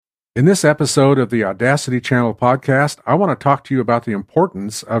In this episode of the Audacity Channel podcast, I want to talk to you about the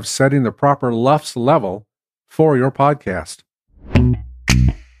importance of setting the proper LUFS level for your podcast.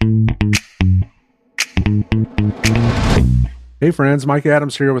 Hey friends, Mike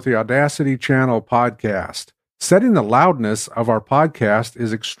Adams here with the Audacity Channel podcast. Setting the loudness of our podcast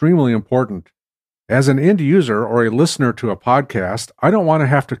is extremely important. As an end user or a listener to a podcast, I don't want to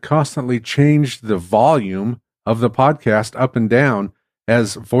have to constantly change the volume of the podcast up and down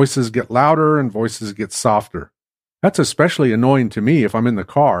as voices get louder and voices get softer. That's especially annoying to me if I'm in the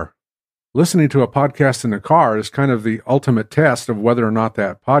car. Listening to a podcast in the car is kind of the ultimate test of whether or not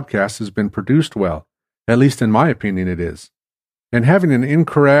that podcast has been produced well. At least in my opinion, it is. And having an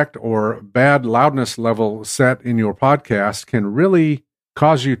incorrect or bad loudness level set in your podcast can really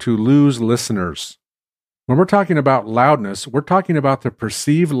cause you to lose listeners. When we're talking about loudness, we're talking about the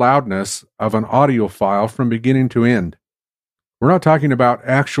perceived loudness of an audio file from beginning to end. We're not talking about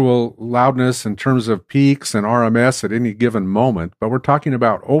actual loudness in terms of peaks and RMS at any given moment, but we're talking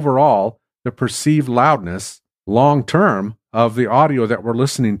about overall the perceived loudness long term of the audio that we're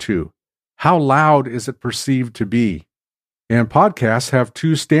listening to. How loud is it perceived to be? And podcasts have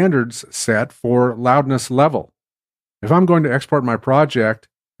two standards set for loudness level. If I'm going to export my project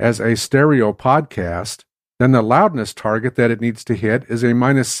as a stereo podcast, then the loudness target that it needs to hit is a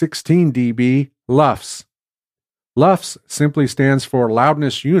minus 16 dB LUFS. LUFS simply stands for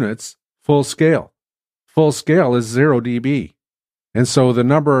loudness units full scale. Full scale is 0 dB. And so the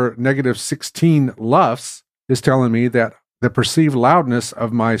number negative 16 LUFS is telling me that the perceived loudness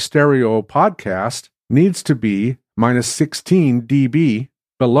of my stereo podcast needs to be minus 16 dB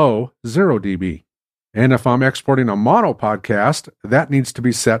below 0 dB. And if I'm exporting a mono podcast, that needs to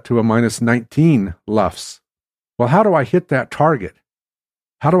be set to a minus 19 LUFS. Well, how do I hit that target?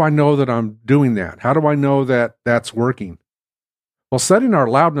 How do I know that I'm doing that? How do I know that that's working? Well, setting our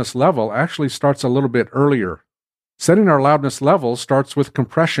loudness level actually starts a little bit earlier. Setting our loudness level starts with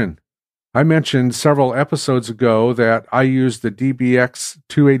compression. I mentioned several episodes ago that I use the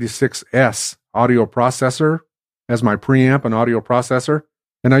DBX286S audio processor as my preamp and audio processor,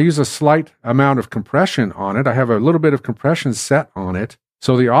 and I use a slight amount of compression on it. I have a little bit of compression set on it,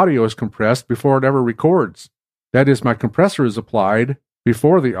 so the audio is compressed before it ever records. That is, my compressor is applied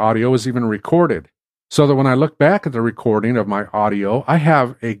before the audio is even recorded, so that when I look back at the recording of my audio, I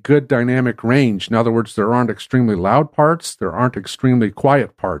have a good dynamic range. In other words, there aren't extremely loud parts, there aren't extremely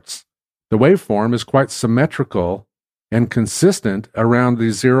quiet parts. The waveform is quite symmetrical and consistent around the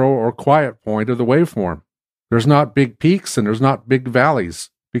zero or quiet point of the waveform. There's not big peaks and there's not big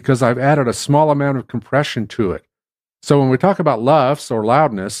valleys because I've added a small amount of compression to it. So when we talk about LUFS or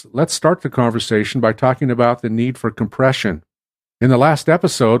loudness, let's start the conversation by talking about the need for compression. In the last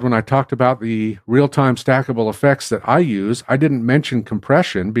episode, when I talked about the real-time stackable effects that I use, I didn't mention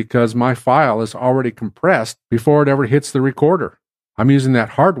compression because my file is already compressed before it ever hits the recorder. I'm using that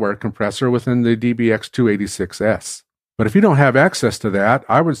hardware compressor within the DBX286S. But if you don't have access to that,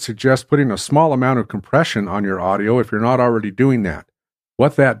 I would suggest putting a small amount of compression on your audio if you're not already doing that.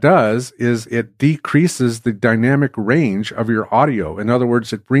 What that does is it decreases the dynamic range of your audio. In other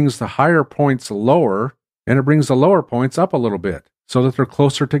words, it brings the higher points lower and it brings the lower points up a little bit so that they're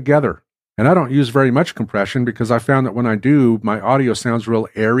closer together. And I don't use very much compression because I found that when I do, my audio sounds real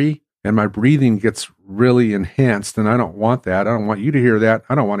airy and my breathing gets really enhanced, and I don't want that. I don't want you to hear that.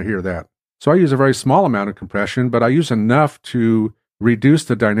 I don't want to hear that. So I use a very small amount of compression, but I use enough to reduce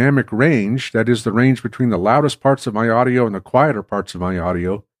the dynamic range, that is the range between the loudest parts of my audio and the quieter parts of my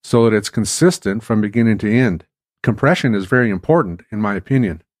audio, so that it's consistent from beginning to end. Compression is very important, in my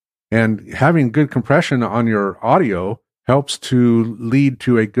opinion. And having good compression on your audio helps to lead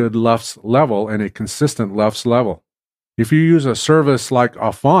to a good LUFS level and a consistent LUFS level. If you use a service like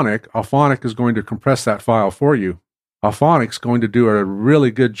Auphonic is going to compress that file for you. Auphonic's going to do a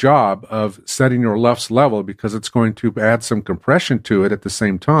really good job of setting your LUFS level because it's going to add some compression to it at the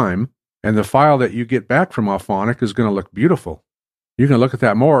same time, and the file that you get back from Auphonic is going to look beautiful. You can look at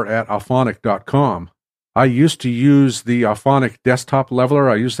that more at auphonic.com. I used to use the Auphonic desktop leveler.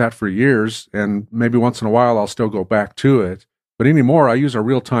 I used that for years, and maybe once in a while I'll still go back to it. But anymore, I use a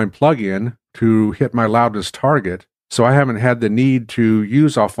real-time plugin to hit my loudest target, so I haven't had the need to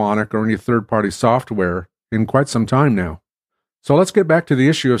use Auphonic or any third-party software in quite some time now. So let's get back to the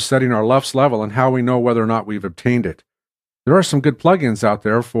issue of setting our LUFS level and how we know whether or not we've obtained it. There are some good plugins out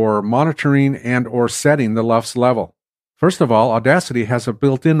there for monitoring and or setting the LUFS level. First of all, Audacity has a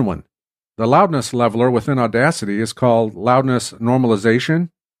built-in one. The loudness leveler within Audacity is called Loudness Normalization,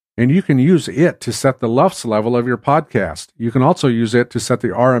 and you can use it to set the LUFS level of your podcast. You can also use it to set the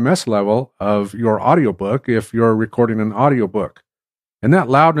RMS level of your audiobook if you're recording an audiobook. And that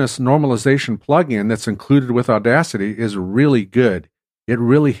loudness normalization plugin that's included with Audacity is really good. It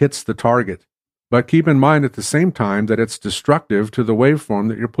really hits the target. But keep in mind at the same time that it's destructive to the waveform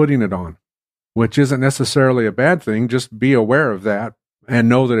that you're putting it on, which isn't necessarily a bad thing. Just be aware of that and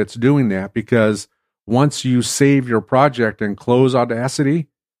know that it's doing that, because once you save your project and close Audacity,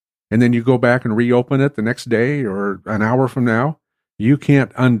 and then you go back and reopen it the next day or an hour from now, you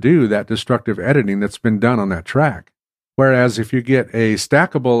can't undo that destructive editing that's been done on that track. Whereas if you get a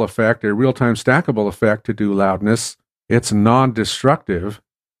stackable effect, a real-time stackable effect to do loudness, it's non-destructive.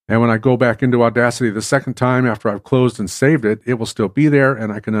 And when I go back into Audacity the second time after I've closed and saved it, it will still be there,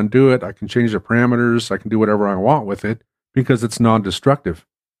 and I can undo it. I can change the parameters. I can do whatever I want with it because it's non-destructive.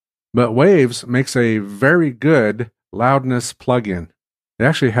 But Waves makes a very good loudness plugin. It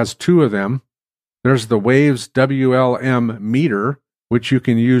actually has two of them. There's the Waves WLM meter, which you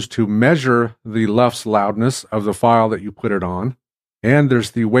can use to measure the LUFS loudness of the file that you put it on. And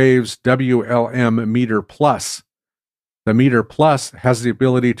there's the Waves WLM meter plus. The meter plus has the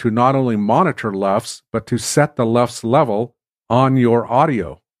ability to not only monitor LUFS, but to set the LUFS level on your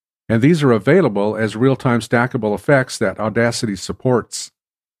audio. And these are available as real-time stackable effects that Audacity supports.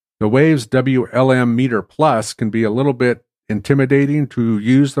 The Waves WLM meter plus can be a little bit intimidating to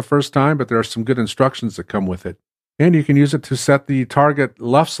use the first time, but there are some good instructions that come with it. And you can use it to set the target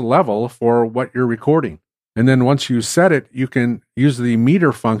LUFS level for what you're recording. And then once you set it, you can use the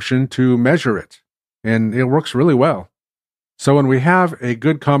meter function to measure it. And it works really well. So when we have a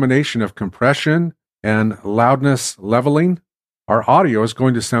good combination of compression and loudness leveling, our audio is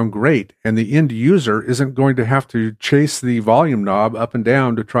going to sound great, and the end user isn't going to have to chase the volume knob up and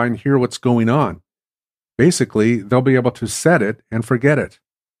down to try and hear what's going on. Basically, they'll be able to set it and forget it,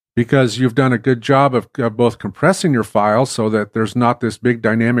 because you've done a good job of both compressing your file so that there's not this big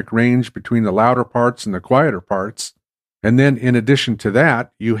dynamic range between the louder parts and the quieter parts. And then in addition to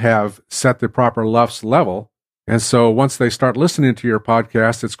that, you have set the proper LUFS level. And so once they start listening to your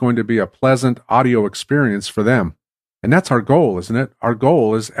podcast, it's going to be a pleasant audio experience for them. And that's our goal, isn't it? Our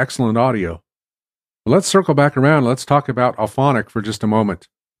goal is excellent audio. Let's circle back around. Let's talk about Auphonic for just a moment.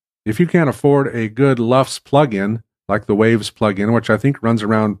 If you can't afford a good LUFS plugin, like the Waves plugin, which I think runs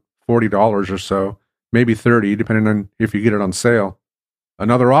around $40 or so, maybe $30, depending on if you get it on sale,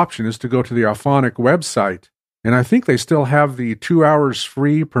 another option is to go to the Auphonic website. And I think they still have the 2 hours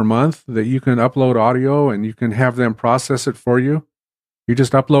free per month that you can upload audio and you can have them process it for you. You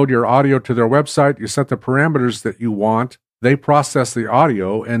just upload your audio to their website, you set the parameters that you want, they process the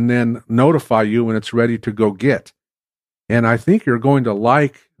audio and then notify you when it's ready to go get. And I think you're going to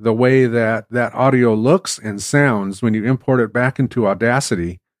like the way that audio looks and sounds when you import it back into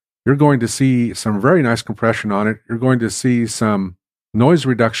Audacity. You're going to see some very nice compression on it. You're going to see some noise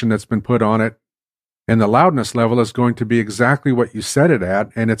reduction that's been put on it. And the loudness level is going to be exactly what you set it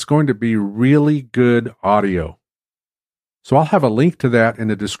at, and it's going to be really good audio. So I'll have a link to that in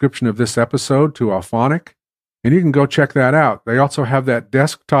the description of this episode to Auphonic, and you can go check that out. They also have that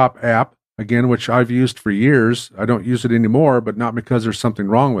desktop app, again, which I've used for years. I don't use it anymore, but not because there's something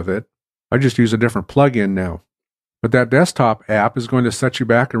wrong with it. I just use a different plugin now. But that desktop app is going to set you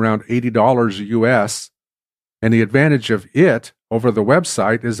back around $80 US, and the advantage of it over the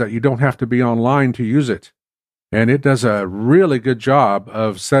website is that you don't have to be online to use it. And it does a really good job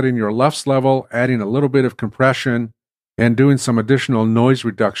of setting your LUFS level, adding a little bit of compression, and doing some additional noise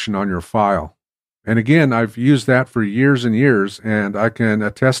reduction on your file. And again, I've used that for years and years, and I can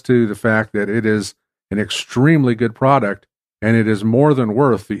attest to the fact that it is an extremely good product, and it is more than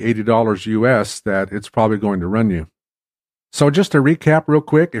worth the $80 US that it's probably going to run you. So just to recap real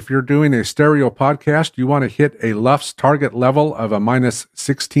quick, if you're doing a stereo podcast, you want to hit a LUFS target level of a minus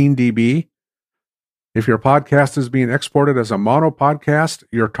 16 dB. If your podcast is being exported as a mono podcast,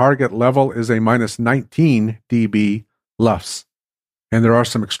 your target level is a minus 19 dB LUFS. And there are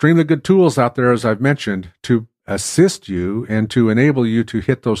some extremely good tools out there, as I've mentioned, to assist you and to enable you to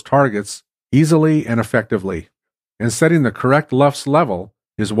hit those targets easily and effectively. And setting the correct LUFS level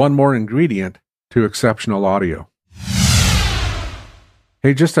is one more ingredient to exceptional audio.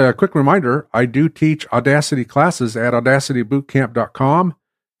 Hey, just a quick reminder, I do teach Audacity classes at audacitybootcamp.com.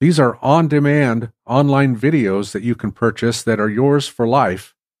 These are on-demand online videos that you can purchase that are yours for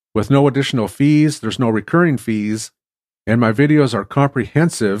life with no additional fees. There's no recurring fees. And my videos are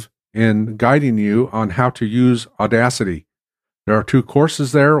comprehensive in guiding you on how to use Audacity. There are 2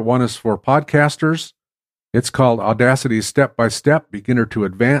 courses there. One is for podcasters. It's called Audacity Step-by-Step, Beginner to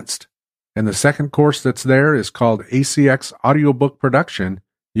Advanced. And the second course that's there is called ACX Audiobook Production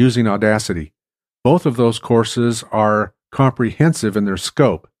Using Audacity. Both of those courses are comprehensive in their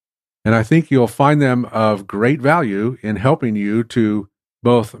scope. And I think you'll find them of great value in helping you to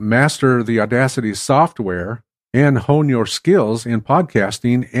both master the Audacity software and hone your skills in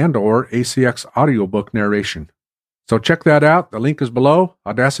podcasting and or ACX audiobook narration. So check that out. The link is below,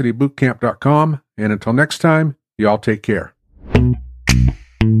 audacitybootcamp.com. And until next time, y'all take care.